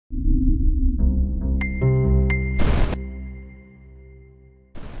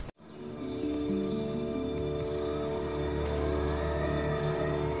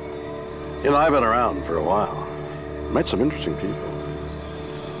You know, I've been around for a while. Met some interesting people.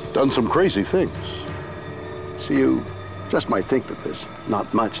 Done some crazy things. So you just might think that there's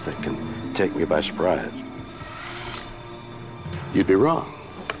not much that can take me by surprise. You'd be wrong.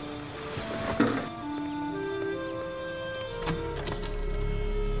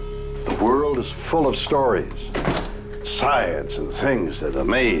 The world is full of stories, science and things that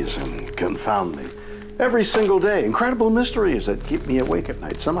amaze and confound me. Every single day, incredible mysteries that keep me awake at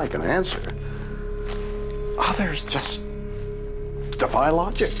night. Some I can answer. Others just defy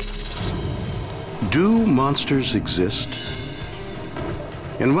logic. Do monsters exist?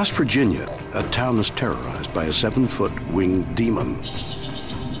 In West Virginia, a town is terrorized by a 7-foot winged demon.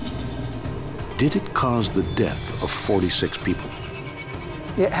 Did it cause the death of 46 people?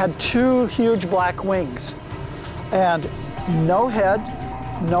 It had 2 huge black wings and no head,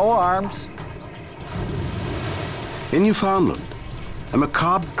 no arms. In Newfoundland, a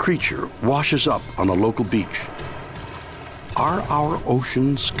macabre creature washes up on a local beach. Are our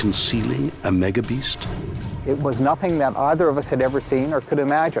oceans concealing a megabeast? It was nothing that either of us had ever seen or could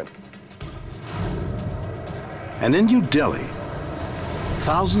imagine. And in New Delhi,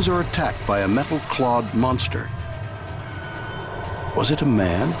 thousands are attacked by a metal-clawed monster. Was it a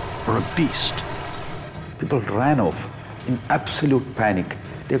man or a beast? People ran off in absolute panic.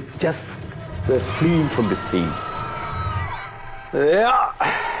 They just were fleeing from the scene. Yeah,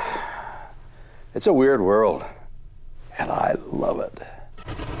 it's a weird world, and I love it.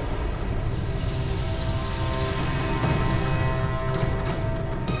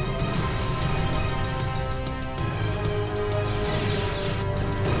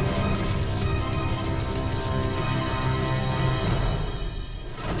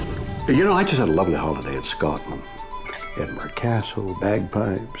 You know, I just had a lovely holiday in Scotland. Edinburgh Castle,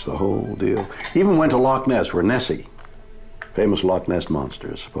 bagpipes, the whole deal. Even went to Loch Ness, where Nessie, famous Loch Ness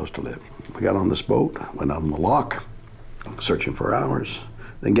monster, is supposed to live. We got on this boat, went out on the loch, searching for hours.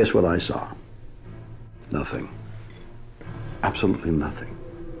 Then guess what I saw? Nothing. Absolutely nothing.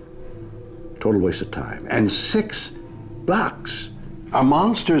 Total waste of time. And $6. Are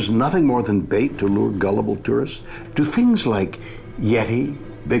monsters nothing more than bait to lure gullible tourists? Do things like Yeti,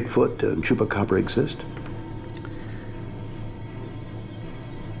 Bigfoot, and Chupacabra exist?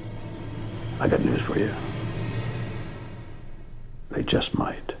 I got news for you. They just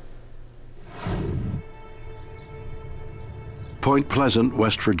might. Point Pleasant,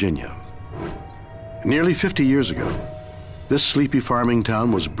 West Virginia. Nearly 50 years ago, this sleepy farming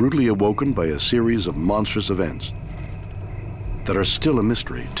town was brutally awoken by a series of monstrous events that are still a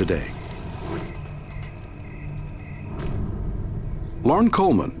mystery today. Lorne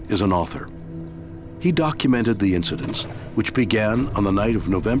Coleman is an author. He documented the incidents, which began on the night of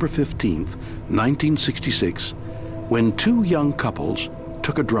November 15th, 1966, when 2 young couples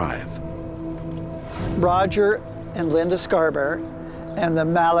took a drive. Roger and Linda Scarborough and the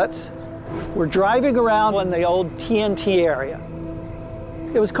Mallets were driving around in the old TNT area.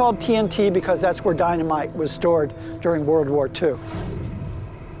 It was called TNT because that's where dynamite was stored during World War II.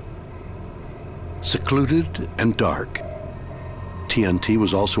 Secluded and dark, TNT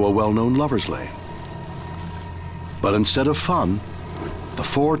was also a well-known lover's lane. But instead of fun, the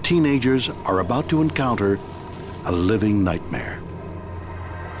 4 teenagers are about to encounter a living nightmare.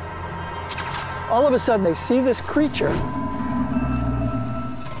 All of a sudden, they see this creature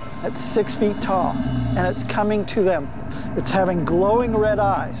that's 6 feet tall, and it's coming to them. It's having glowing red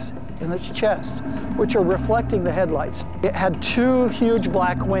eyes in its chest, which are reflecting the headlights. It had 2 huge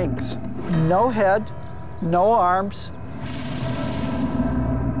black wings, no head, no arms.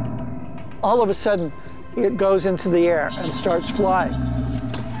 All of a sudden, it goes into the air and starts flying.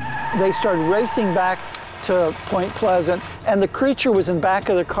 They started racing back to Point Pleasant, and the creature was in back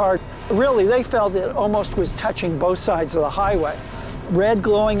of the car. Really, they felt it almost was touching both sides of the highway. Red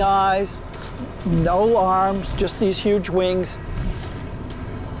glowing eyes, no arms, just these huge wings.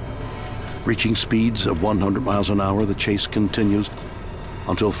 Reaching speeds of 100 miles an hour, the chase continues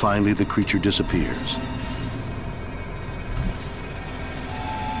until finally the creature disappears.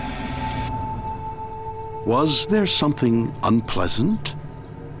 Was there something unpleasant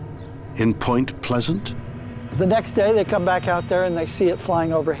in Point Pleasant? The next day, they come back out there and they see it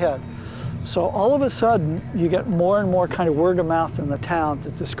flying overhead. So all of a sudden, you get more and more kind of word of mouth in the town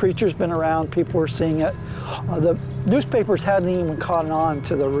that this creature's been around, people are seeing it. The newspapers hadn't even caught on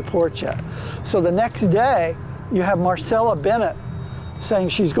to the reports yet. So the next day, you have Marcella Bennett saying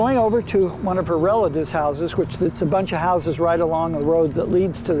she's going over to one of her relatives' houses, which it's a bunch of houses right along a road that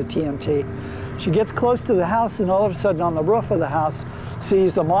leads to the TNT. She gets close to the house and all of a sudden on the roof of the house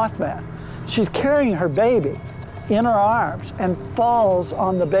sees the Mothman. She's carrying her baby in her arms and falls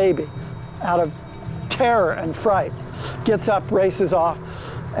on the baby. out of terror and fright, gets up, races off,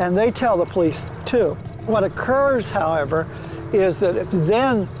 and they tell the police too. What occurs, however, is that it's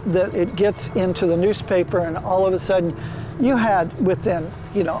then that it gets into the newspaper, and all of a sudden you had, within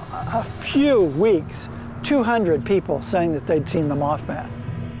a few weeks, 200 people saying that they'd seen the Mothman.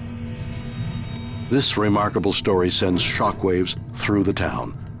 This remarkable story sends shockwaves through the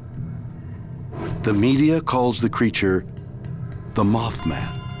town. The media calls the creature the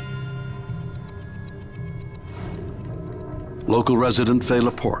Mothman. Local resident Fay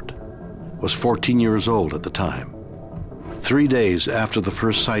Laporte was 14 years old at the time. 3 days after the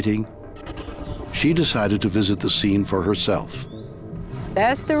first sighting, she decided to visit the scene for herself.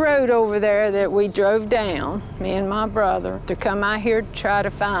 That's the road over there that we drove down, me and my brother, to come out here to try to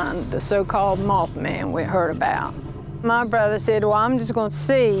find the so-called Mothman we heard about. My brother said, well, I'm just going to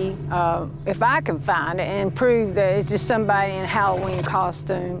see if I can find it and prove that it's just somebody in a Halloween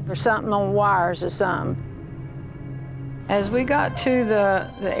costume or something on wires or something. As we got to the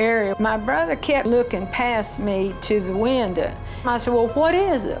area, my brother kept looking past me to the window. I said, well, what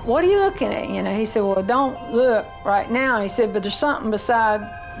is it? What are you looking at? He said, well, don't look right now. He said, but there's something beside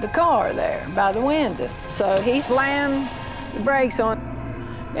the car there, by the window. So he slammed the brakes on,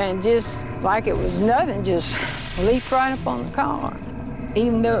 and just like it was nothing, just leaped right up on the car.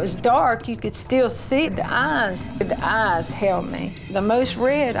 Even though it was dark, you could still see the eyes. The eyes held me. The most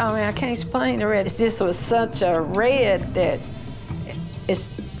red, I can't explain the red. It just was such a red that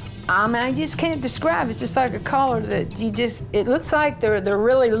I just can't describe. It's just like a color that it looks like they're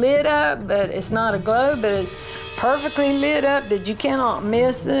really lit up, but it's not a glow, but it's perfectly lit up that you cannot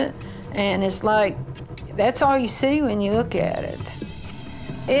miss it. And it's like, that's all you see when you look at it.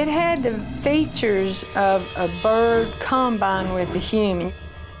 It had the features of a bird combined with a human.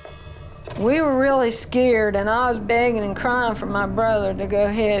 We were really scared, and I was begging and crying for my brother to go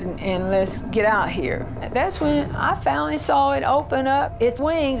ahead and let's get out here. That's when I finally saw it open up its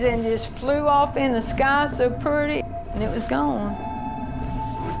wings and just flew off in the sky so pretty, and it was gone.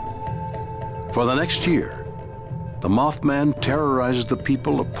 For the next year, the Mothman terrorizes the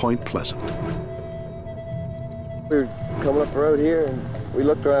people of Point Pleasant. We were coming up the road here, and we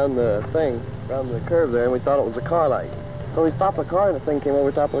looked around the curve there, and we thought it was a car light. So we stopped the car, and the thing came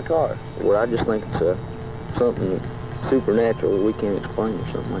over top of the car. Well, I just think it's something supernatural that we can't explain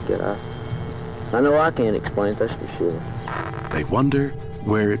or something like that. I know I can't explain it, that's for sure. They wonder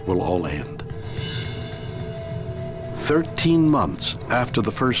where it will all end. 13 months after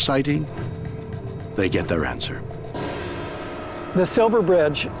the first sighting, they get their answer. The Silver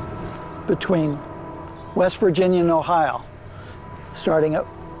Bridge between West Virginia and Ohio, starting at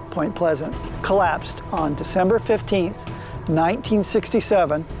Point Pleasant, collapsed on December 15th,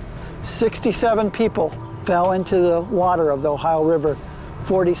 1967. 67 people fell into the water of the Ohio River.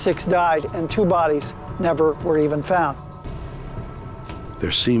 46 died, and 2 bodies never were even found.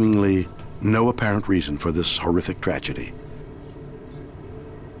 There's seemingly no apparent reason for this horrific tragedy.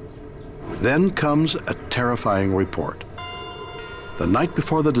 Then comes a terrifying report. The night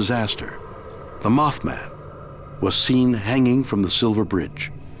before the disaster, the Mothman was seen hanging from the Silver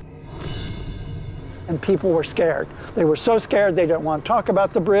Bridge. And people were scared. They were so scared they didn't want to talk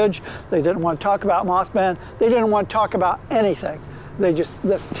about the bridge, they didn't want to talk about Mothman, they didn't want to talk about anything.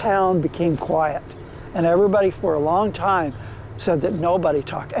 This town became quiet. And everybody for a long time said that nobody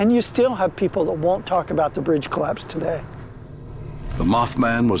talked. And you still have people that won't talk about the bridge collapse today. The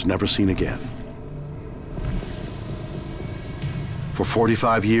Mothman was never seen again. For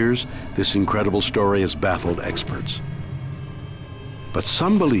 45 years, this incredible story has baffled experts. But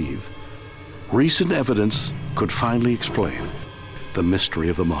some believe recent evidence could finally explain the mystery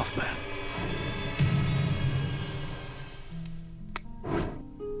of the Mothman.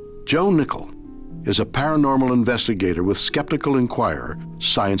 Joe Nickel is a paranormal investigator with Skeptical Inquirer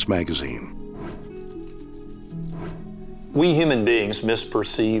Science magazine. We human beings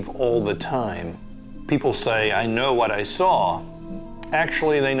misperceive all the time. People say, I know what I saw.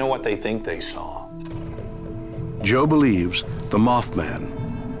 Actually, they know what they think they saw. Joe believes the Mothman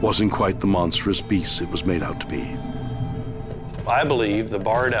wasn't quite the monstrous beast it was made out to be. I believe the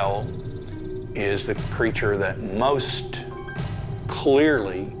barred owl is the creature that most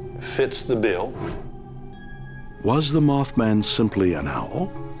clearly fits the bill. Was the Mothman simply an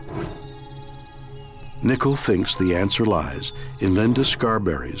owl? Nickel thinks the answer lies in Linda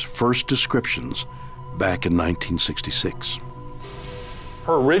Scarberry's first descriptions back in 1966.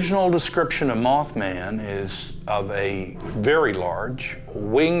 Her original description of Mothman is of a very large,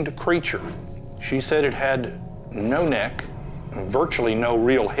 winged creature. She said it had no neck, virtually no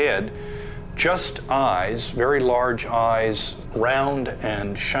real head, just eyes, very large eyes, round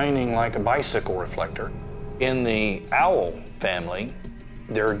and shining like a bicycle reflector. In the owl family,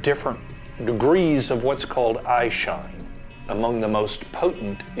 there are different degrees of what's called eye shine. Among the most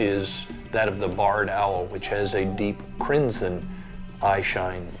potent is that of the barred owl, which has a deep crimson eye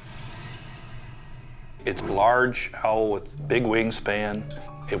shine. It's a large owl with big wingspan.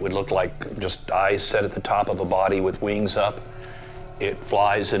 It would look like just eyes set at the top of a body with wings up. It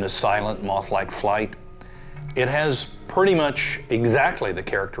flies in a silent moth-like flight. It has pretty much exactly the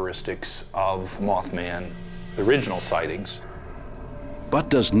characteristics of Mothman, the original sightings. But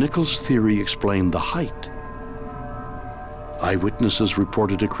does Nichols' theory explain the height? Eyewitnesses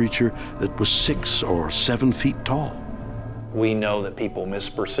reported a creature that was 6 or 7 feet tall. We know that people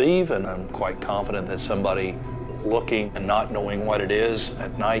misperceive, and I'm quite confident that somebody looking and not knowing what it is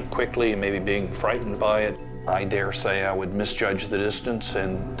at night quickly and maybe being frightened by it, I dare say I would misjudge the distance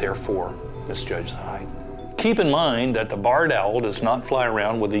and therefore misjudge the height. Keep in mind that the barred owl does not fly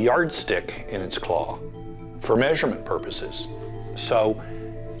around with a yardstick in its claw for measurement purposes. So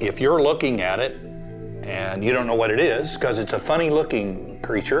if you're looking at it and you don't know what it is, because it's a funny looking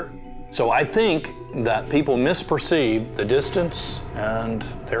creature, so I think that people misperceived the distance and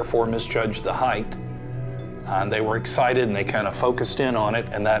therefore misjudged the height. And they were excited and they kind of focused in on it,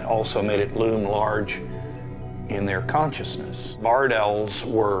 and that also made it loom large in their consciousness. Barred owls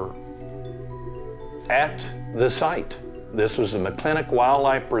were at the site. This was the McClintock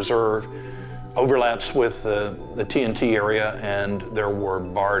Wildlife Preserve, overlaps with the TNT area, and there were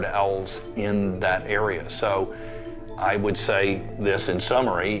barred owls in that area. So I would say this in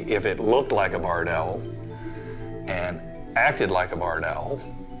summary: if it looked like a barred owl and acted like a barred owl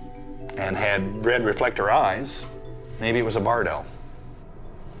and had red reflector eyes, maybe it was a barred owl.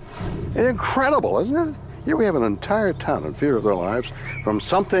 It's incredible, isn't it? Here we have an entire town in fear of their lives from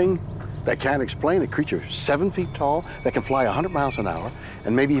something that can't explain, a creature 7 feet tall that can fly 100 miles an hour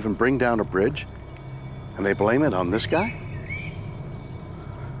and maybe even bring down a bridge, and they blame it on this guy?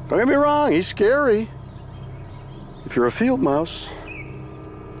 Don't get me wrong, he's scary if you're a field mouse.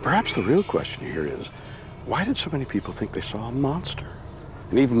 Perhaps the real question here is, why did so many people think they saw a monster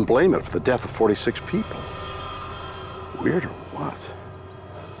and even blame it for the death of 46 people? Weird or what?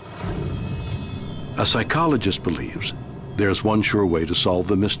 A psychologist believes there's one sure way to solve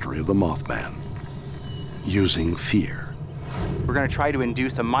the mystery of the Mothman: using fear. We're going to try to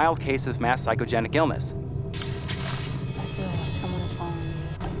induce a mild case of mass psychogenic illness. I feel like someone is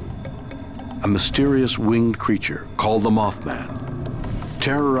following me. A mysterious winged creature called the Mothman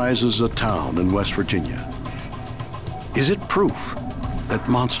terrorizes a town in West Virginia. Is it proof that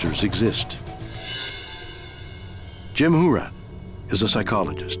monsters exist? Jim Hurat is a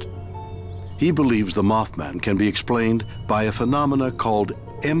psychologist. He believes the Mothman can be explained by a phenomena called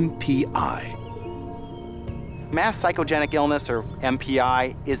MPI. Mass psychogenic illness, or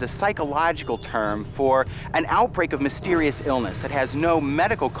MPI, is a psychological term for an outbreak of mysterious illness that has no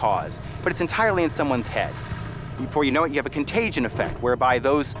medical cause, but it's entirely in someone's head. Before you know it, you have a contagion effect, whereby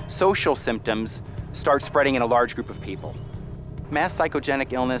those social symptoms start spreading in a large group of people. Mass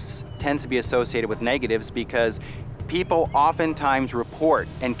psychogenic illness tends to be associated with negatives because people oftentimes report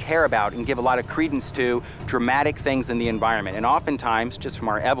and care about and give a lot of credence to dramatic things in the environment. And oftentimes, just from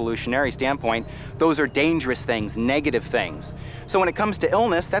our evolutionary standpoint, those are dangerous things, negative things. So when it comes to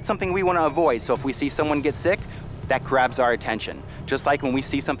illness, that's something we want to avoid. So if we see someone get sick, that grabs our attention. Just like when we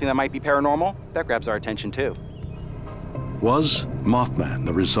see something that might be paranormal, that grabs our attention too. Was Mothman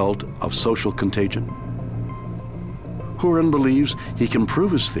the result of social contagion? Huron believes he can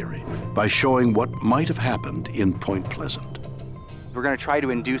prove his theory by showing what might have happened in Point Pleasant. We're going to try to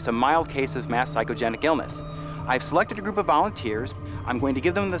induce a mild case of mass psychogenic illness. I've selected a group of volunteers. I'm going to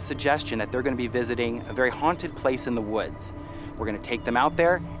give them the suggestion that they're going to be visiting a very haunted place in the woods. We're going to take them out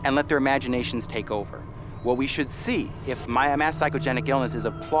there and let their imaginations take over. What we should see, if mass psychogenic illness is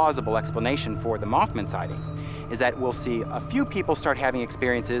a plausible explanation for the Mothman sightings, is that we'll see a few people start having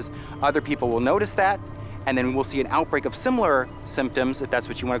experiences, other people will notice that, and then we'll see an outbreak of similar symptoms, if that's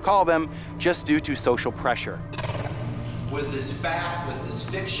what you want to call them, just due to social pressure. Was this fact? Was this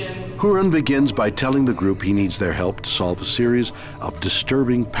fiction? Huron begins by telling the group he needs their help to solve a series of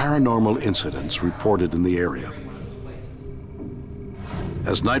disturbing paranormal incidents reported in the area.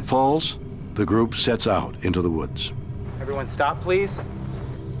 As night falls, the group sets out into the woods. Everyone stop, please.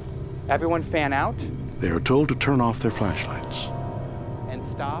 Everyone fan out. They are told to turn off their flashlights. And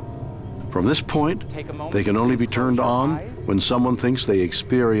stop. From this point, they can only be turned on when someone thinks they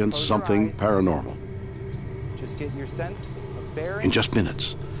experience something paranormal. Just get your sense of bearings. In just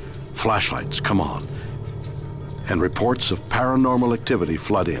minutes, flashlights come on, and reports of paranormal activity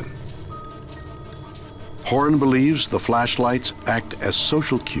flood in. Horan believes the flashlights act as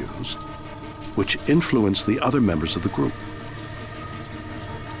social cues which influence the other members of the group.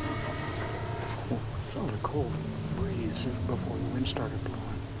 Felt a cold breeze before the wind started blowing.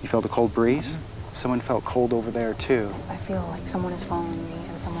 You felt a cold breeze? Someone felt cold over there too. I feel like someone is following me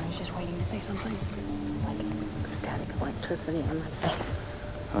and someone is just waiting to say something. Like static electricity on my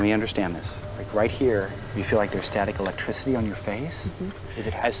face. Let me understand this. Like right here, you feel like there's static electricity on your face? Mm-hmm. Is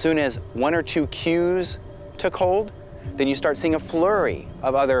it as soon as one or two cues took hold, then you start seeing a flurry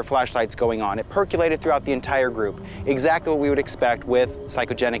of other flashlights going on. It percolated throughout the entire group. Exactly what we would expect with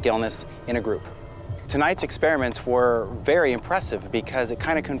psychogenic illness in a group. Tonight's experiments were very impressive because it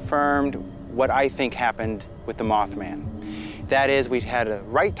kind of confirmed what I think happened with the Mothman. That is, we had the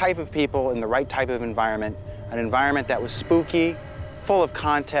right type of people in the right type of environment, an environment that was spooky, full of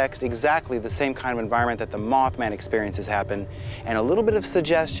context, exactly the same kind of environment that the Mothman experiences happen, and a little bit of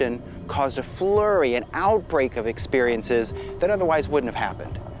suggestion caused a flurry, an outbreak of experiences that otherwise wouldn't have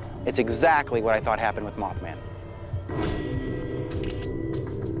happened. It's exactly what I thought happened with Mothman.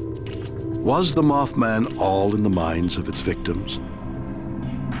 Was the Mothman all in the minds of its victims?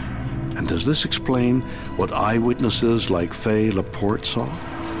 And does this explain what eyewitnesses like Faye Laporte saw?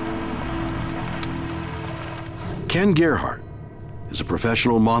 Ken Gerhardt is a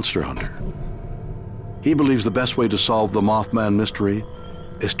professional monster hunter. He believes the best way to solve the Mothman mystery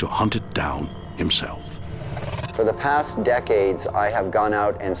is to hunt it down himself. For the past decades, I have gone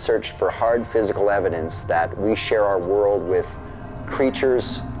out and searched for hard physical evidence that we share our world with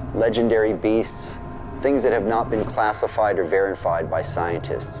creatures, legendary beasts, things that have not been classified or verified by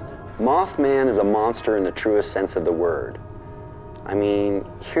scientists. Mothman is a monster in the truest sense of the word. I mean,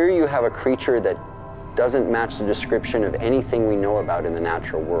 here you have a creature that doesn't match the description of anything we know about in the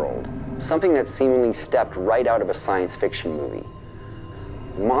natural world. Something that seemingly stepped right out of a science fiction movie.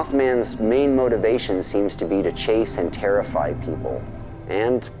 Mothman's main motivation seems to be to chase and terrify people,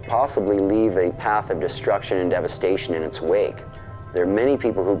 and possibly leave a path of destruction and devastation in its wake. There are many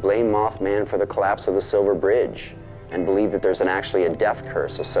people who blame Mothman for the collapse of the Silver Bridge and believe that there's actually a death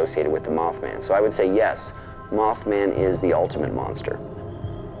curse associated with the Mothman. So I would say yes, Mothman is the ultimate monster.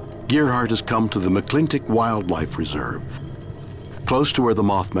 Gerhardt has come to the McClintock Wildlife Reserve, close to where the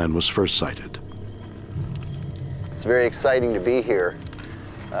Mothman was first sighted. It's very exciting to be here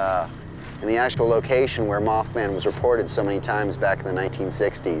in the actual location where Mothman was reported so many times back in the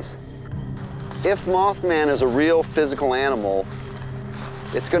 1960s. If Mothman is a real physical animal,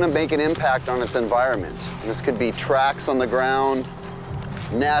 it's going to make an impact on its environment. And this could be tracks on the ground,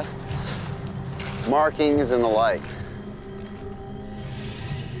 nests, markings, and the like.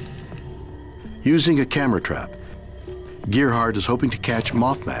 Using a camera trap, Gerhardt is hoping to catch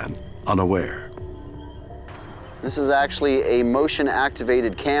Mothman unaware. This is actually a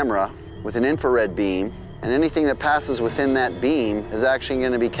motion-activated camera with an infrared beam, and anything that passes within that beam is actually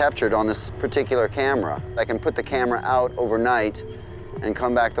going to be captured on this particular camera. I can put the camera out overnight and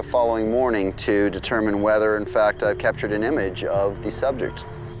come back the following morning to determine whether, in fact, I've captured an image of the subject.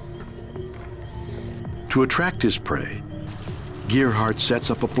 To attract his prey, Gerhardt sets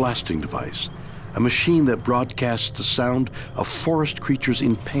up a blasting device, a machine that broadcasts the sound of forest creatures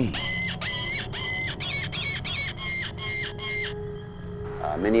in pain.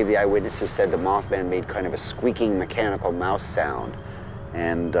 Many of the eyewitnesses said the Mothman made kind of a squeaking mechanical mouse sound.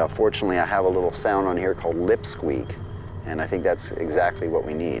 And fortunately, I have a little sound on here called lip squeak. And I think that's exactly what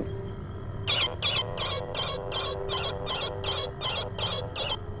we need.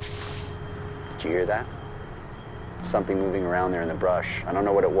 Did you hear that? Something moving around there in the brush. I don't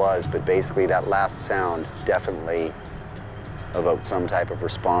know what it was, but basically that last sound definitely evoked some type of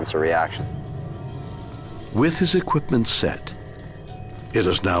response or reaction. With his equipment set, it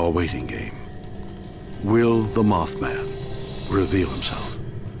is now a waiting game. Will the Mothman reveal himself?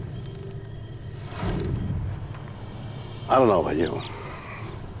 I don't know about you,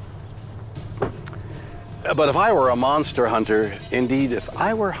 but if I were a monster hunter, indeed, if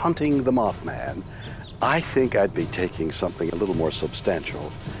I were hunting the Mothman, I think I'd be taking something a little more substantial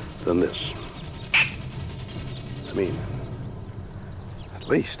than this. I mean, at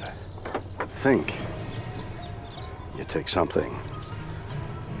least I think you take something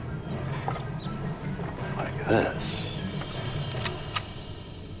like this.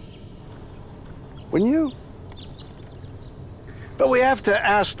 Wouldn't you? But we have to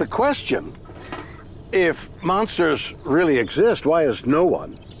ask the question, if monsters really exist, why has no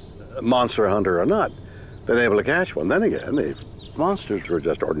one, monster hunter or not, been able to catch one? Then again, if monsters were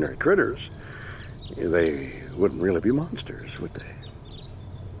just ordinary critters, they wouldn't really be monsters, would they?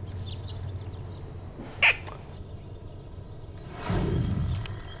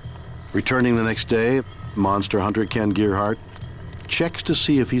 Returning the next day, monster hunter Ken Gearhart checks to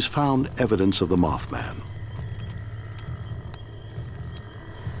see if he's found evidence of the Mothman.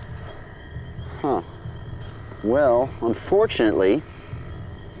 Huh. Well, unfortunately,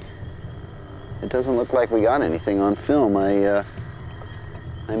 it doesn't look like we got anything on film. I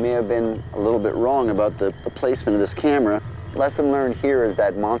may have been a little bit wrong about the placement of this camera. Lesson learned here is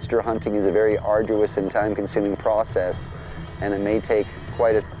that monster hunting is a very arduous and time-consuming process, and it may take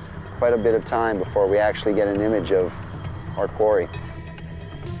quite a bit of time before we actually get an image of our quarry.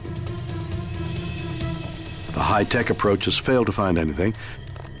 The high-tech approach has failed to find anything,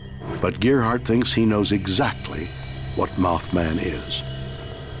 but Gearhart thinks he knows exactly what Mothman is.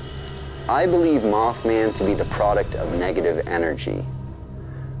 I believe Mothman to be the product of negative energy.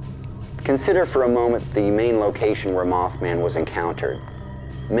 Consider for a moment the main location where Mothman was encountered.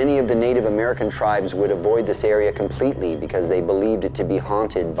 Many of the Native American tribes would avoid this area completely because they believed it to be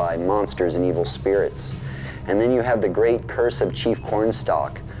haunted by monsters and evil spirits. And then you have the great curse of Chief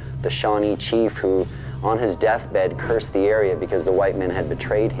Cornstalk, the Shawnee chief who, on his deathbed, cursed the area because the white men had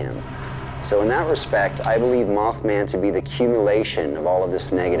betrayed him. So in that respect, I believe Mothman to be the accumulation of all of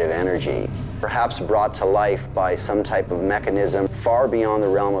this negative energy, perhaps brought to life by some type of mechanism far beyond the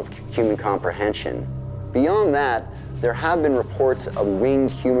realm of human comprehension. Beyond that, there have been reports of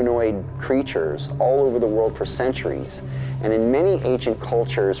winged humanoid creatures all over the world for centuries. And in many ancient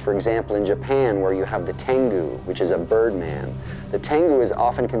cultures, for example in Japan, where you have the Tengu, which is a birdman, the Tengu is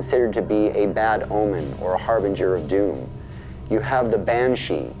often considered to be a bad omen or a harbinger of doom. You have the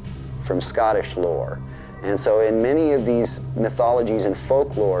Banshee from Scottish lore. And so in many of these mythologies and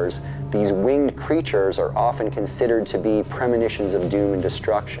folklores, these winged creatures are often considered to be premonitions of doom and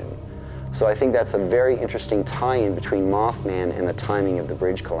destruction. So I think that's a very interesting tie-in between Mothman and the timing of the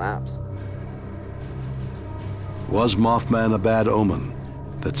bridge collapse. Was Mothman a bad omen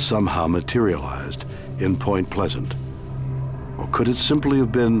that somehow materialized in Point Pleasant? Or could it simply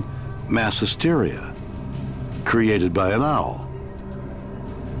have been mass hysteria created by an owl?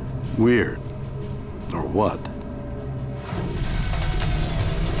 Weird, or what?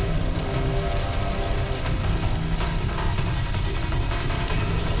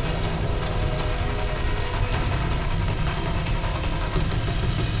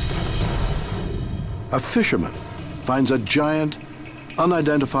 A fisherman finds a giant,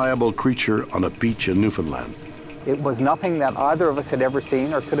 unidentifiable creature on a beach in Newfoundland. It was nothing that either of us had ever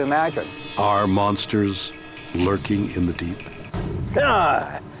seen or could imagine. Are monsters lurking in the deep?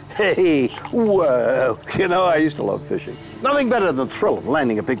 Ah, hey, whoa. You know, I used to love fishing. Nothing better than the thrill of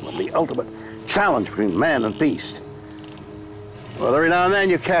landing a big one, the ultimate challenge between man and beast. Well, every now and then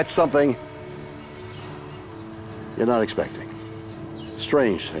you catch something you're not expecting.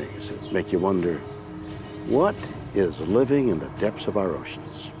 Strange things that make you wonder, what is living in the depths of our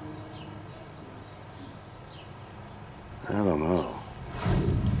oceans? I don't know.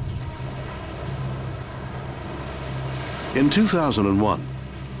 In 2001,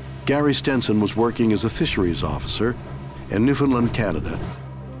 Gary Stenson was working as a fisheries officer in Newfoundland, Canada,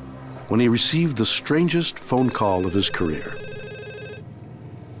 when he received the strangest phone call of his career.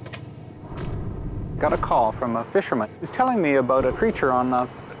 Got a call from a fisherman. He was telling me about a creature on the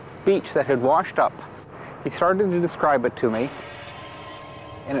beach that had washed up. He started to describe it to me,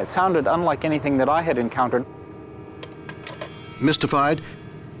 and it sounded unlike anything that I had encountered. Mystified,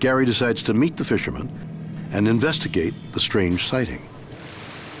 Gary decides to meet the fisherman and investigate the strange sighting.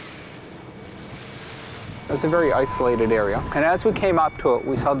 It was a very isolated area, and as we came up to it,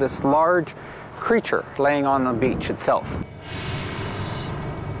 we saw this large creature laying on the beach itself.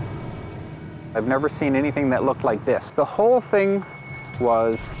 I've never seen anything that looked like this. The whole thing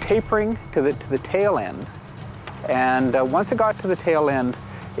was tapering to the tail end, and once it got to the tail end,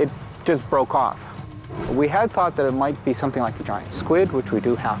 it just broke off. We had thought that it might be something like a giant squid, which we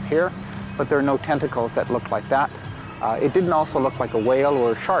do have here, but there are no tentacles that look like that. It didn't also look like a whale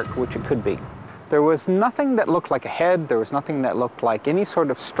or a shark, which it could be. There was nothing that looked like a head. There was nothing that looked like any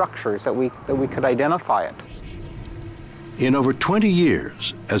sort of structures that we could identify it. In over 20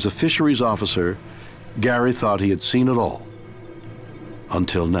 years as a fisheries officer, Gary thought he had seen it all.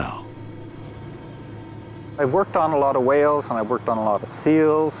 Until now. I've worked on a lot of whales, and I've worked on a lot of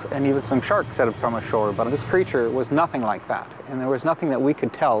seals, and even some sharks that have come ashore, but this creature was nothing like that, and there was nothing that we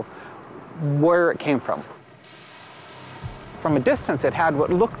could tell where it came from. From a distance, it had what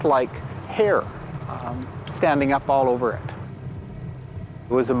looked like hair standing up all over it.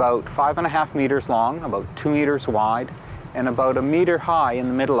 It was about 5.5 meters long, about 2 meters wide, and about 1 meter high in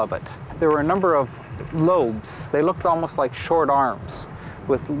the middle of it. There were a number of lobes. They looked almost like short arms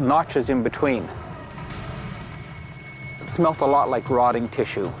with notches in between. It smelled a lot like rotting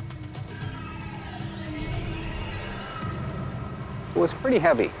tissue. It was pretty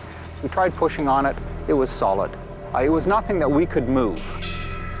heavy. We tried pushing on it. It was solid. It was nothing that we could move.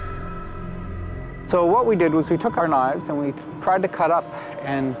 So what we did was we took our knives and we tried to cut up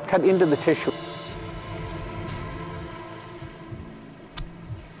and cut into the tissue.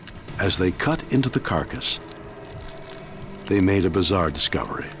 As they cut into the carcass, they made a bizarre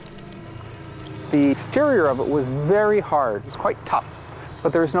discovery. The exterior of it was very hard. It was quite tough,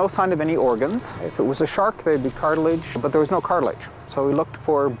 but there was no sign of any organs. If it was a shark, there'd be cartilage, but there was no cartilage. So we looked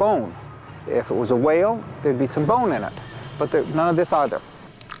for bone. If it was a whale, there'd be some bone in it, but there's none of this either.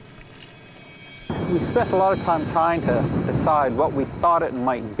 We spent a lot of time trying to decide what we thought it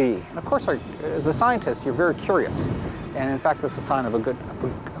might be. And of course, as a scientist, you're very curious. And in fact, that's a sign of a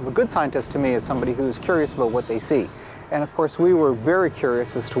good scientist to me, is somebody who's curious about what they see. And of course, we were very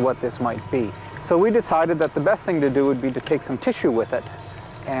curious as to what this might be. So we decided that the best thing to do would be to take some tissue with it,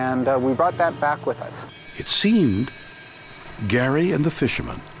 and we brought that back with us. It seemed Gary and the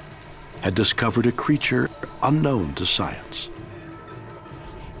fisherman had discovered a creature unknown to science.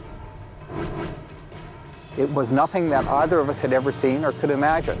 It was nothing that either of us had ever seen or could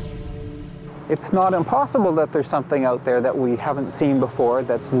imagine. It's not impossible that there's something out there that we haven't seen before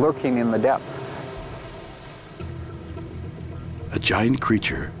that's lurking in the depths. A giant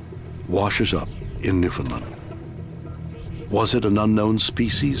creature washes up in Newfoundland. Was it an unknown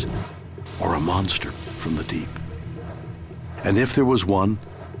species or a monster from the deep? And if there was one,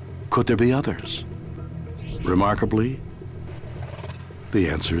 could there be others? Remarkably, the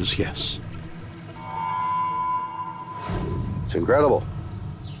answer is yes. It's incredible.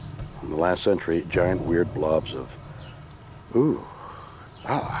 In the last century, giant weird blobs of,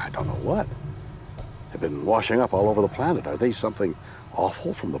 I don't know what, have been washing up all over the planet. Are they something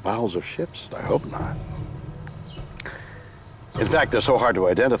awful from the bowels of ships? I hope not. In fact, they're so hard to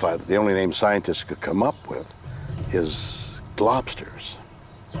identify that the only name scientists could come up with is globsters.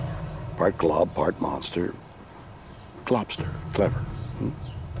 Part glob, part monster. Globster. Clever.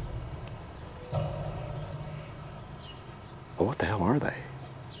 Well, what the hell are they?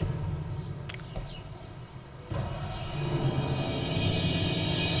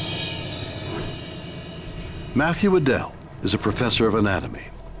 Matthew Adele is a professor of anatomy.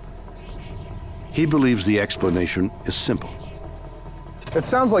 He believes the explanation is simple. It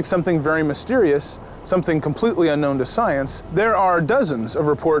sounds like something very mysterious, something completely unknown to science. There are dozens of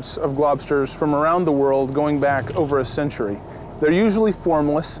reports of globsters from around the world going back over a century. They're usually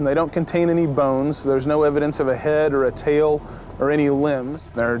formless and they don't contain any bones. There's no evidence of a head or a tail or any limbs.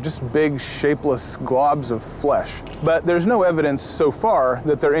 They're just big, shapeless globs of flesh. But there's no evidence so far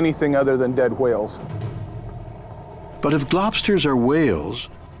that they're anything other than dead whales. But if globsters are whales,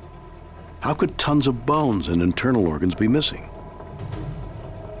 how could tons of bones and internal organs be missing?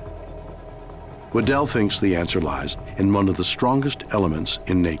 Waddell thinks the answer lies in one of the strongest elements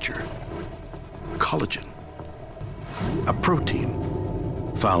in nature, collagen, a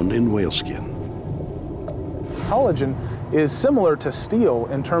protein found in whale skin. Collagen is similar to steel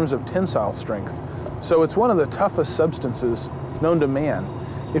in terms of tensile strength, so it's one of the toughest substances known to man.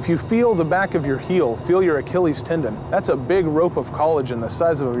 If you feel the back of your heel, feel your Achilles tendon, that's a big rope of collagen the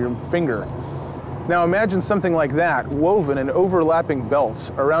size of your finger. Now imagine something like that woven in overlapping belts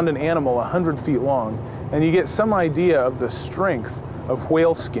around an animal 100 feet long, and you get some idea of the strength of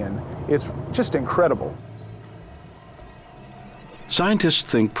whale skin. It's just incredible. Scientists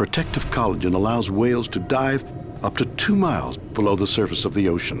think protective collagen allows whales to dive up to 2 miles below the surface of the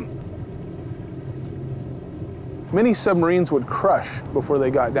ocean. Many submarines would crush before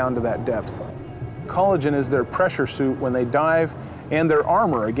they got down to that depth. Collagen is their pressure suit when they dive and their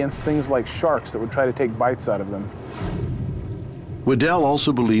armor against things like sharks that would try to take bites out of them. Waddell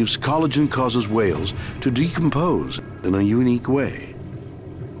also believes collagen causes whales to decompose in a unique way.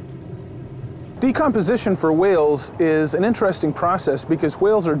 Decomposition for whales is an interesting process because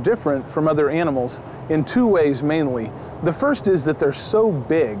whales are different from other animals in 2 ways mainly. The first is that they're so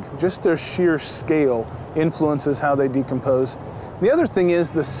big, just their sheer scale influences how they decompose. The other thing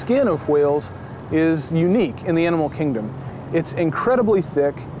is the skin of whales is unique in the animal kingdom. It's incredibly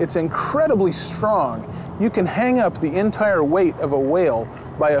thick, it's incredibly strong. You can hang up the entire weight of a whale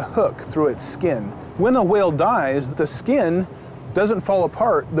by a hook through its skin. When a whale dies, the skin doesn't fall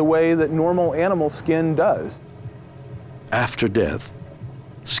apart the way that normal animal skin does. After death,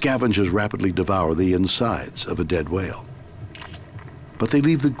 scavengers rapidly devour the insides of a dead whale. But they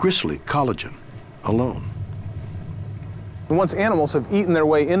leave the gristly collagen alone. And once animals have eaten their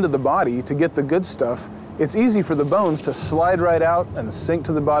way into the body to get the good stuff, it's easy for the bones to slide right out and sink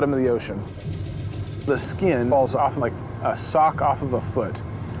to the bottom of the ocean. The skin falls off like a sock off of a foot.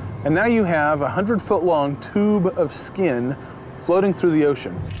 And now you have a 100-foot-long tube of skin floating through the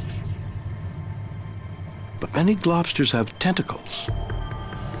ocean. But many globsters have tentacles,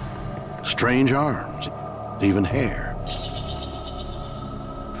 strange arms, even hair.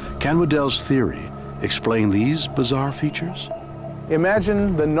 Can Waddell's theory explain these bizarre features?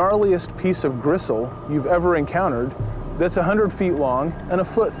 Imagine the gnarliest piece of gristle you've ever encountered that's 100 feet long and a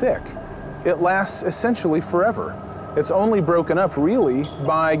foot thick. It lasts essentially forever. It's only broken up, really,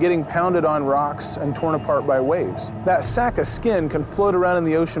 by getting pounded on rocks and torn apart by waves. That sack of skin can float around in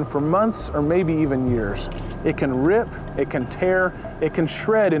the ocean for months or maybe even years. It can rip, it can tear, it can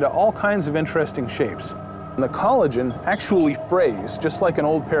shred into all kinds of interesting shapes. And the collagen actually frays, just like an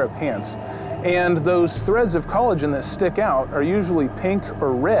old pair of pants. And those threads of collagen that stick out are usually pink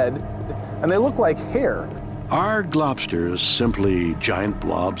or red, and they look like hair. Are globsters simply giant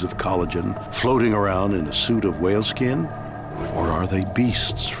blobs of collagen floating around in a suit of whale skin? Or are they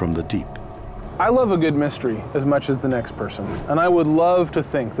beasts from the deep? I love a good mystery as much as the next person, and I would love to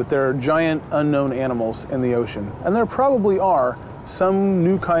think that there are giant unknown animals in the ocean, and there probably are some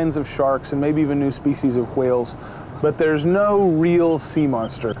new kinds of sharks and maybe even new species of whales, but there's no real sea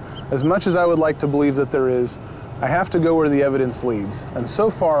monster. As much as I would like to believe that there is, I have to go where the evidence leads, and so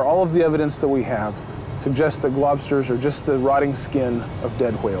far all of the evidence that we have suggests that globsters are just the rotting skin of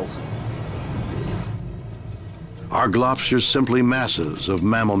dead whales. Are globsters simply masses of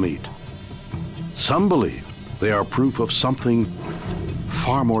mammal meat? Some believe they are proof of something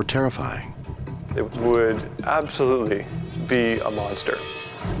far more terrifying. It would absolutely be a monster.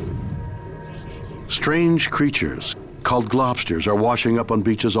 Strange creatures called globsters are washing up on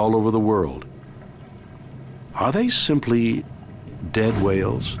beaches all over the world. Are they simply dead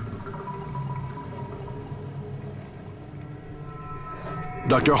whales?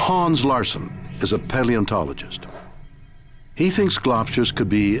 Dr. Hans Larsson is a paleontologist. He thinks globsters could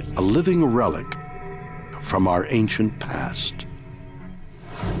be a living relic from our ancient past.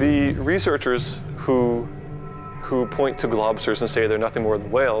 The researchers who point to globsters and say they're nothing more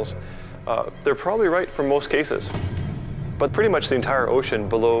than whales, they're probably right for most cases. But pretty much the entire ocean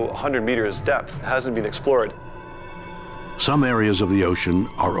below 100 meters depth hasn't been explored. Some areas of the ocean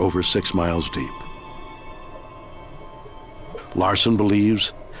are over 6 miles deep. Larsson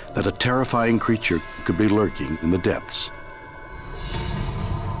believes that a terrifying creature could be lurking in the depths.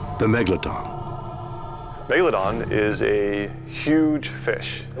 The megalodon. Megalodon is a huge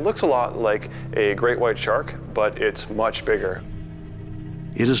fish. It looks a lot like a great white shark, but it's much bigger.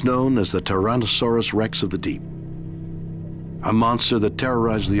 It is known as the Tyrannosaurus rex of the deep, a monster that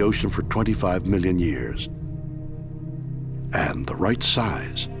terrorized the ocean for 25 million years, and the right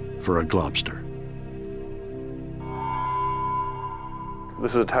size for a globster.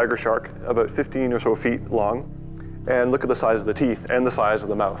 This is a tiger shark, about 15 or so feet long, and look at the size of the teeth and the size of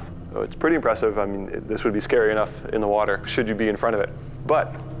the mouth. So it's pretty impressive. I mean, this would be scary enough in the water should you be in front of it.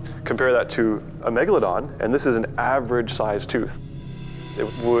 But compare that to a megalodon, and this is an average size tooth. It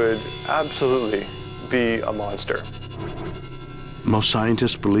would absolutely be a monster. Most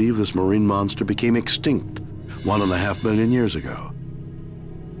scientists believe this marine monster became extinct 1.5 million years ago.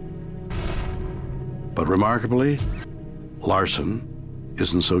 But remarkably, Larsson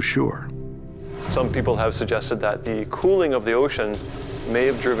isn't so sure. Some people have suggested that the cooling of the oceans may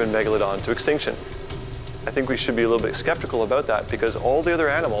have driven Megalodon to extinction. I think we should be a little bit skeptical about that because all the other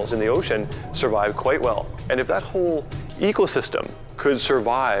animals in the ocean survive quite well. And if that whole ecosystem could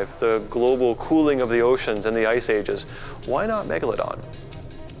survive the global cooling of the oceans and the ice ages, why not Megalodon?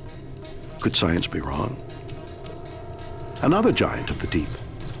 Could science be wrong? Another giant of the deep,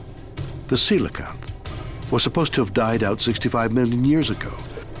 the coelacanth, was supposed to have died out 65 million years ago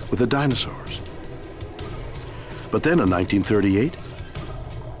with the dinosaurs. But then in 1938,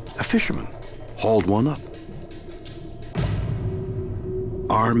 a fisherman hauled one up.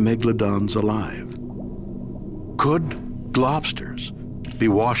 Are megalodons alive? Could globsters be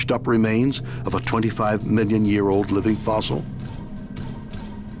washed up remains of a 25 million year old living fossil?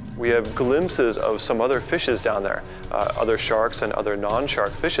 We have glimpses of some other fishes down there, other sharks and other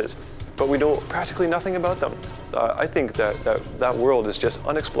non-shark fishes, but we know practically nothing about them. I think that world is just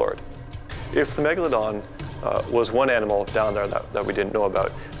unexplored. If the megalodon was one animal down there that we didn't know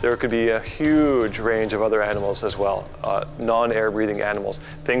about, there could be a huge range of other animals as well, non-air breathing animals.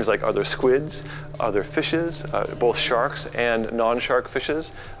 Things like other squids, other fishes, both sharks and non-shark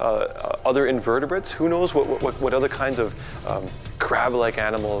fishes, other invertebrates. Who knows what other kinds of crab-like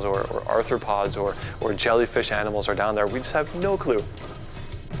animals or arthropods or jellyfish animals are down there. We just have no clue.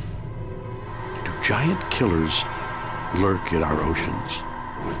 Do giant killers lurk in our oceans?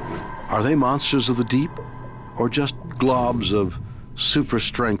 Are they monsters of the deep, or just globs of super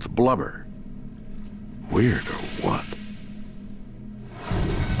strength blubber? Weird or what?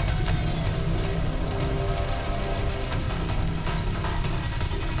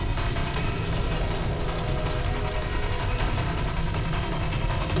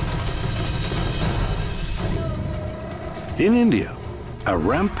 In India, a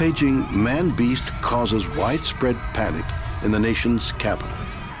rampaging man-beast causes widespread panic in the nation's capital.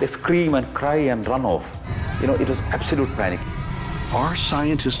 They scream and cry and run off. You know, it was absolute panic. Are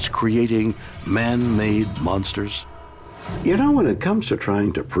scientists creating man-made monsters? You know, when it comes to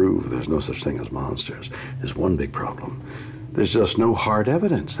trying to prove there's no such thing as monsters, there's one big problem. There's just no hard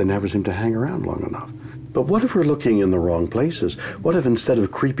evidence. They never seem to hang around long enough. But what if we're looking in the wrong places? What if instead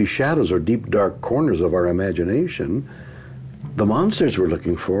of creepy shadows or deep, dark corners of our imagination, the monsters we're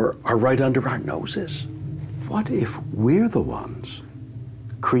looking for are right under our noses? What if we're the ones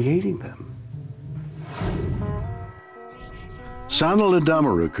creating them? Sanal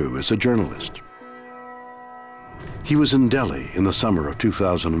Damaruku is a journalist. He was in Delhi in the summer of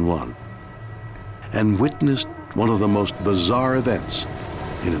 2001 and witnessed one of the most bizarre events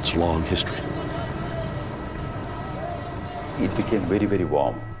in its long history. It became very, very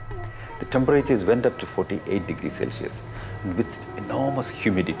warm. The temperatures went up to 48 degrees Celsius with enormous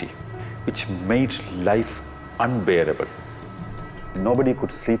humidity, which made life unbearable. Nobody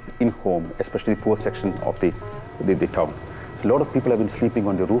could sleep in home, especially the poor section of the town. A lot of people have been sleeping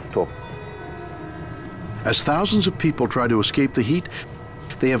on the rooftop. As thousands of people try to escape the heat,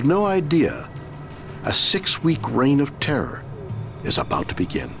 they have no idea a 6-week reign of terror is about to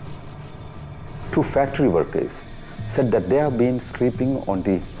begin. 2 factory workers said that they have been sleeping on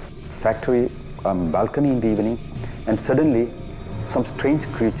the factory balcony in the evening, and suddenly some strange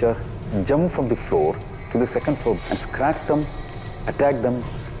creature jumped from the floor to the 2nd floor and scratched them, attacked them,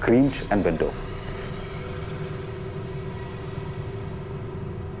 screamed and went off.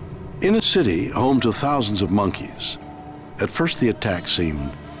 In a city home to thousands of monkeys, at first the attack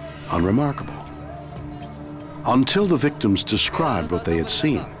seemed unremarkable, until the victims described what they had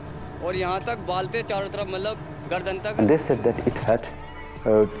seen. And they said that it had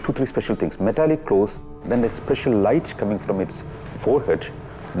 2-3 special things: metallic claws, then a special light coming from its forehead,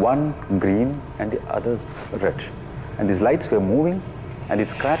 one green and the other red. And these lights were moving, and it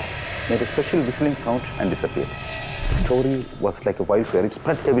scratched, made a special whistling sound and disappeared. The story was like a wildfire. It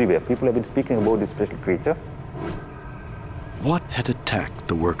spread everywhere. People have been speaking about this special creature. What had attacked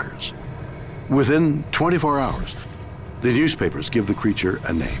the workers? Within 24 hours, the newspapers give the creature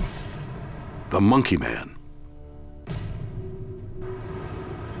a name: the Monkey Man.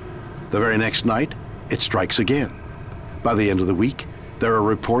 The very next night, it strikes again. By the end of the week, there are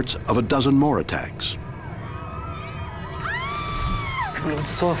reports of a dozen more attacks. People were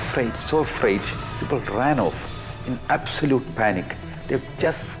so afraid. People ran off in absolute panic. They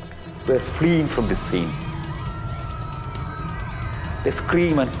just were fleeing from the scene. They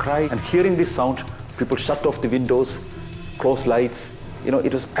scream and cry, and hearing this sound, people shut off the windows, close lights. You know,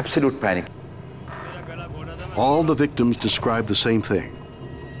 it was absolute panic. All the victims described the same thing: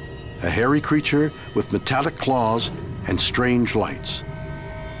 a hairy creature with metallic claws and strange lights.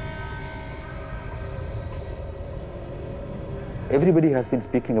 Everybody has been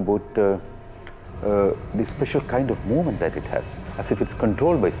speaking about this special kind of movement that it has, as if it's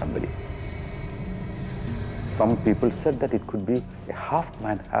controlled by somebody. Some people said that it could be a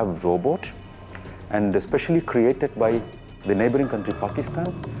half-man, half-robot, and especially created by the neighboring country,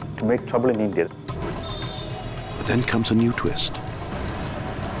 Pakistan, to make trouble in India. But then comes a new twist.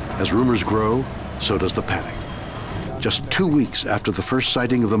 As rumors grow, so does the panic. Just 2 weeks after the first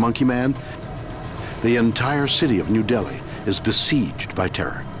sighting of the Monkey Man, the entire city of New Delhi is besieged by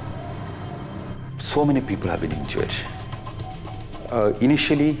terror. So many people have been injured.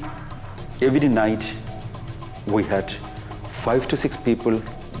 Initially, every night, we had 5 to 6 people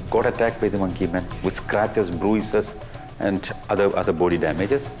got attacked by the Monkey Man with scratches, bruises, and other body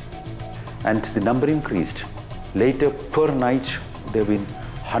damages. And the number increased. Later, per night, there have been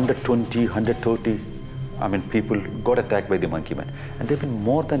 120, 130, people got attacked by the Monkey Man. And there have been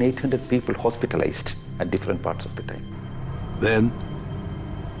more than 800 people hospitalized at different parts of the time. Then,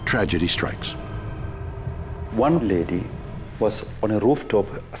 tragedy strikes. One lady was on a rooftop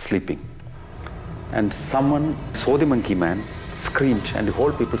sleeping, and someone saw the Monkey Man, screamed, and the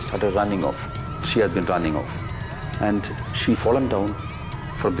whole people started running off. She had been running off, and she fallen down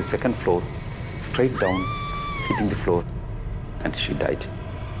from the 2nd floor, straight down, hitting the floor, and she died.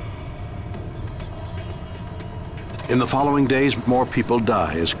 In the following days, more people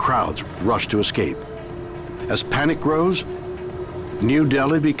die as crowds rush to escape. As panic grows, New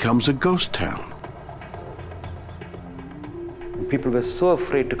Delhi becomes a ghost town. People were so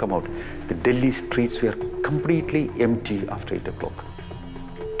afraid to come out. The Delhi streets were completely empty after 8 o'clock.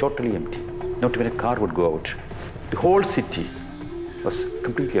 Totally empty. Not even a car would go out. The whole city was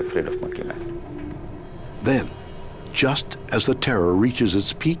completely afraid of Monkey Man. Then, just as the terror reaches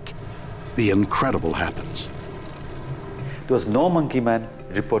its peak, the incredible happens. There was no monkey man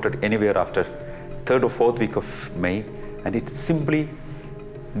reported anywhere after 3rd or 4th week of May, and it simply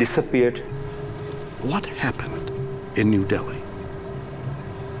disappeared. What happened in New Delhi?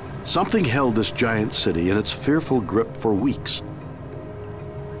 Something held this giant city in its fearful grip for weeks.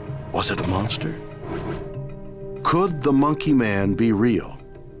 Was it a monster? Could the monkey man be real?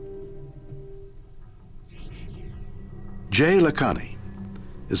 Jay Lakhani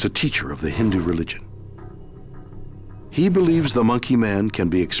is a teacher of the Hindu religion. He believes the monkey man can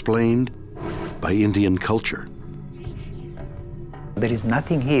be explained by Indian culture. There is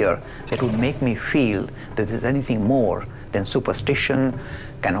nothing here that would make me feel that there's anything more than superstition,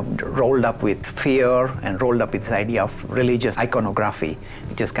 kind of rolled up with fear and rolled up with this idea of religious iconography.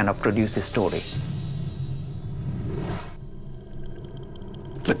 It just kind of produced this story.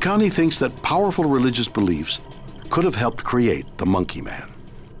 Lakhani thinks that powerful religious beliefs could have helped create the monkey man.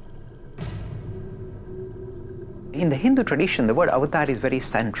 In the Hindu tradition, the word avatar is very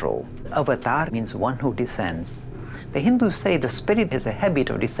central. Avatar means one who descends. The Hindus say the spirit has a habit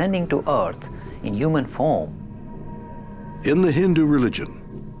of descending to earth in human form. In the Hindu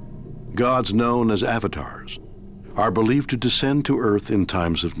religion, gods known as avatars are believed to descend to earth in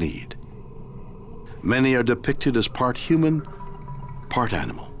times of need. Many are depicted as part human, part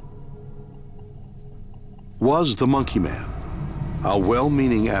animal. Was the monkey man a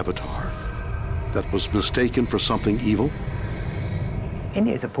well-meaning avatar that was mistaken for something evil?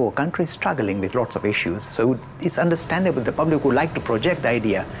 India is a poor country struggling with lots of issues, so it's understandable the public would like to project the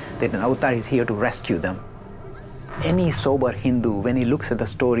idea that an avatar is here to rescue them. Any sober Hindu, when he looks at the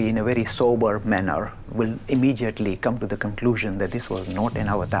story in a very sober manner, will immediately come to the conclusion that this was not an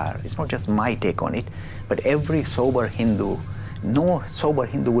avatar. It's not just my take on it, but every sober Hindu, no sober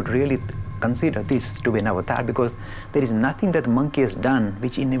Hindu would really consider this to be an avatar, because there is nothing that the monkey has done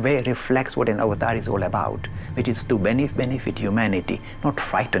which in a way reflects what an avatar is all about, which is to benefit humanity, not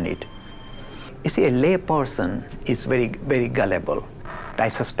frighten it. You see, a lay person is very, very gullible. I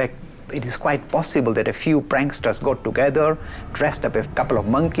suspect it is quite possible that a few pranksters got together, dressed up a couple of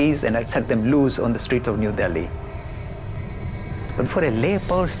monkeys, and had set them loose on the streets of New Delhi. But for a lay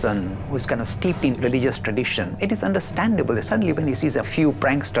person who is kind of steeped in religious tradition, it is understandable that suddenly when he sees a few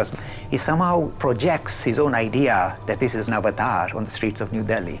pranksters, he somehow projects his own idea that this is an avatar on the streets of New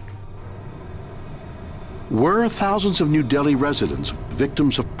Delhi. Were thousands of New Delhi residents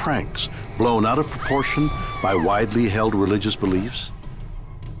victims of pranks blown out of proportion by widely held religious beliefs?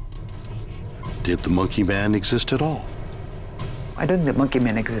 Did the monkey man exist at all? I don't think the monkey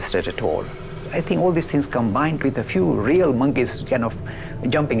man existed at all. I think all these things combined with a few real monkeys kind of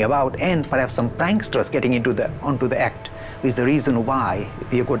jumping about and perhaps some pranksters getting onto the act is the reason why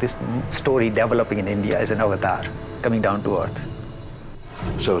we have got this story developing in India as an avatar coming down to earth.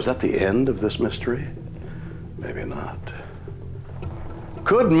 So is that the end of this mystery? Maybe not.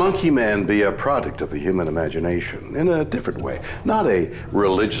 Could Monkey Man be a product of the human imagination in a different way? Not a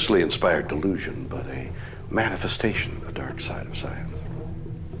religiously inspired delusion, but a manifestation of the dark side of science.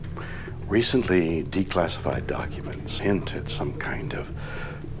 Recently declassified documents hint at some kind of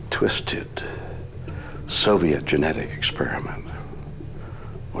twisted Soviet genetic experiment.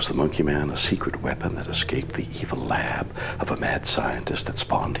 Was the Monkey Man a secret weapon that escaped the evil lab of a mad scientist that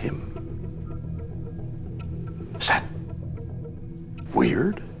spawned him? Is that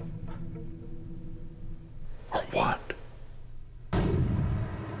weird? Or what?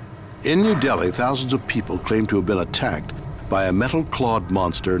 In New Delhi, thousands of people claim to have been attacked by a metal-clawed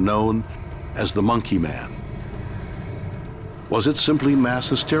monster known as the Monkey Man. Was it simply mass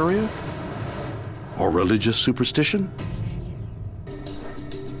hysteria? Or religious superstition?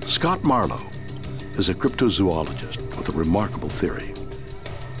 Scott Marlowe is a cryptozoologist with a remarkable theory.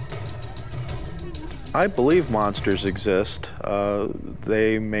 I believe monsters exist.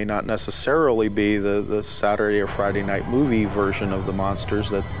 They may not necessarily be the Saturday or Friday night movie version of the monsters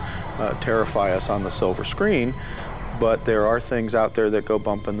that terrify us on the silver screen, but there are things out there that go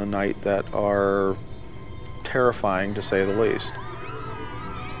bump in the night that are terrifying, to say the least.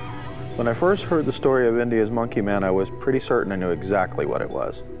 When I first heard the story of India's Monkey Man, I was pretty certain I knew exactly what it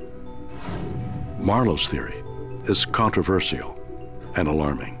was. Marlowe's theory is controversial and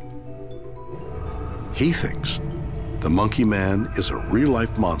alarming. He thinks the Monkey Man is a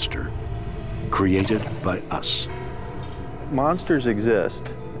real-life monster created by us. Monsters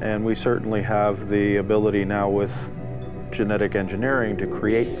exist, and we certainly have the ability now with genetic engineering to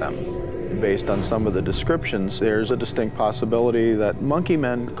create them. Based on some of the descriptions, there's a distinct possibility that monkey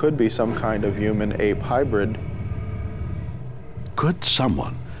men could be some kind of human-ape hybrid. Could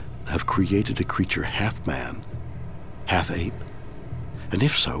someone have created a creature half man, half ape? And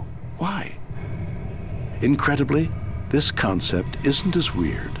if so, why? Incredibly, this concept isn't as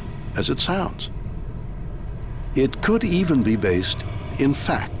weird as it sounds. It could even be based in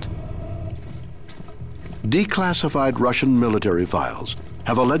fact. Declassified Russian military files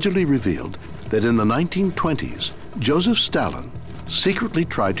have allegedly revealed that in the 1920s, Joseph Stalin secretly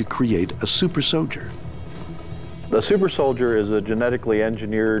tried to create a super soldier. The super soldier is a genetically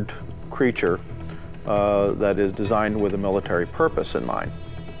engineered creature that is designed with a military purpose in mind.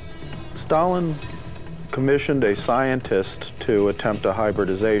 Stalin commissioned a scientist to attempt a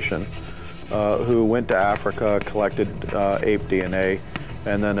hybridization who went to Africa, collected ape DNA,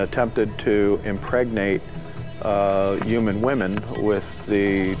 and then attempted to impregnate human women with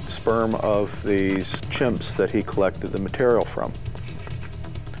the sperm of these chimps that he collected the material from.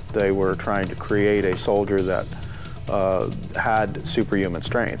 They were trying to create a soldier that had superhuman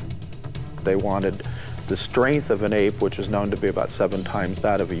strength. They wanted the strength of an ape, which is known to be about 7 times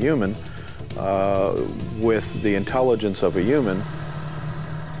that of a human, with the intelligence of a human.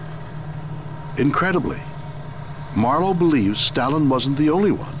 Incredibly, Marlowe believes Stalin wasn't the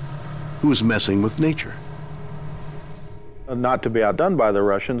only one who was messing with nature. Not to be outdone by the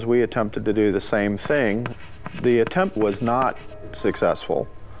Russians, we attempted to do the same thing. The attempt was not successful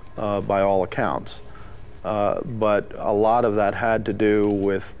by all accounts, but a lot of that had to do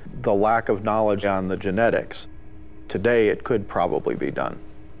with the lack of knowledge on the genetics. Today, it could probably be done.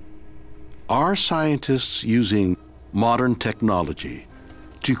 Are scientists using modern technology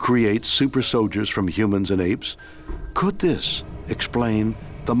to create super soldiers from humans and apes? Could this explain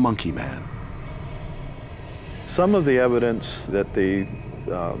the monkey man? Some of the evidence that the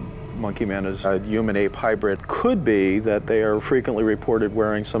monkey man is a human-ape hybrid could be that they are frequently reported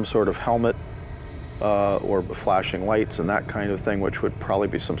wearing some sort of helmet or flashing lights and that kind of thing, which would probably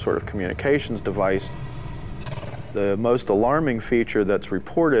be some sort of communications device. The most alarming feature that's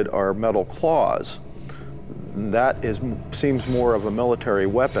reported are metal claws. That seems more of a military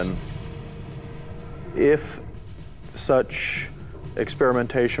weapon. If such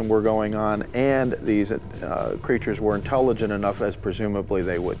experimentation were going on and these creatures were intelligent enough, as presumably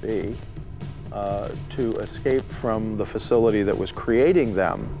they would be, to escape from the facility that was creating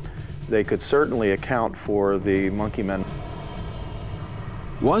them, they could certainly account for the monkey men.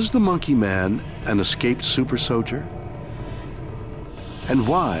 Was the monkey man an escaped super soldier? And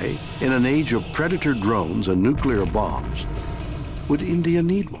why, in an age of predator drones and nuclear bombs, would India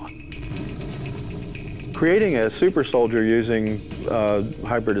need one? Creating a super soldier using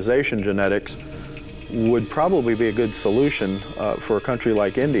hybridization genetics would probably be a good solution for a country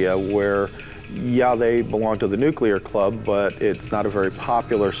like India, where, yeah, they belong to the nuclear club, but it's not a very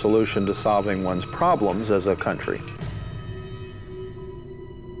popular solution to solving one's problems as a country.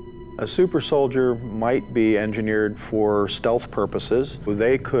 A super soldier might be engineered for stealth purposes.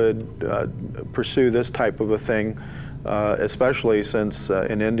 They could pursue this type of a thing, especially since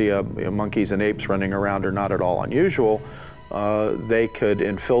in India, monkeys and apes running around are not at all unusual. They could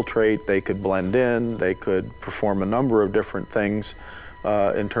infiltrate, they could blend in, they could perform a number of different things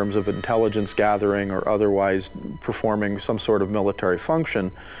in terms of intelligence gathering or otherwise performing some sort of military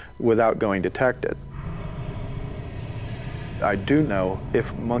function without going detected. I do know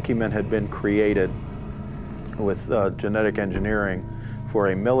if monkey men had been created with genetic engineering for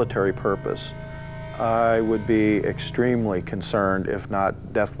a military purpose, I would be extremely concerned, if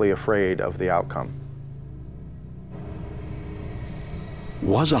not deathly afraid, of the outcome.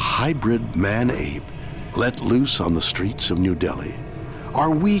 Was a hybrid man-ape let loose on the streets of New Delhi?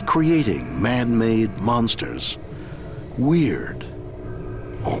 Are we creating man-made monsters? Weird,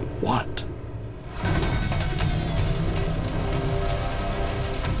 or what?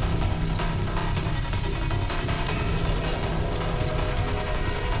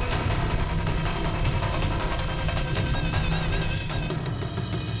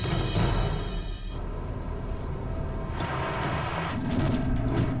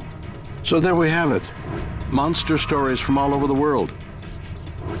 So there we have it, monster stories from all over the world.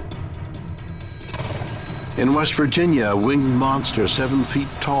 In West Virginia, a winged monster 7 feet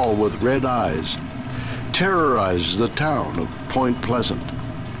tall with red eyes terrorizes the town of Point Pleasant.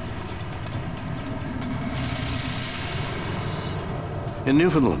 In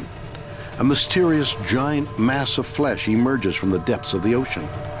Newfoundland, a mysterious giant mass of flesh emerges from the depths of the ocean.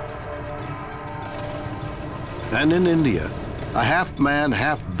 And in India, a half-man,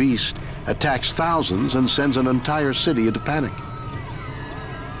 half-beast attacks thousands and sends an entire city into panic.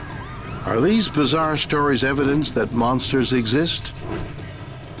 Are these bizarre stories evidence that monsters exist?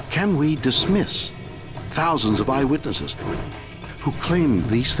 Can we dismiss thousands of eyewitnesses who claim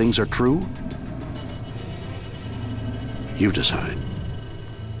these things are true? You decide.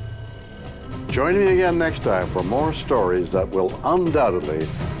 Join me again next time for more stories that will undoubtedly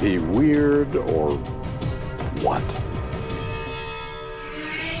be weird or what?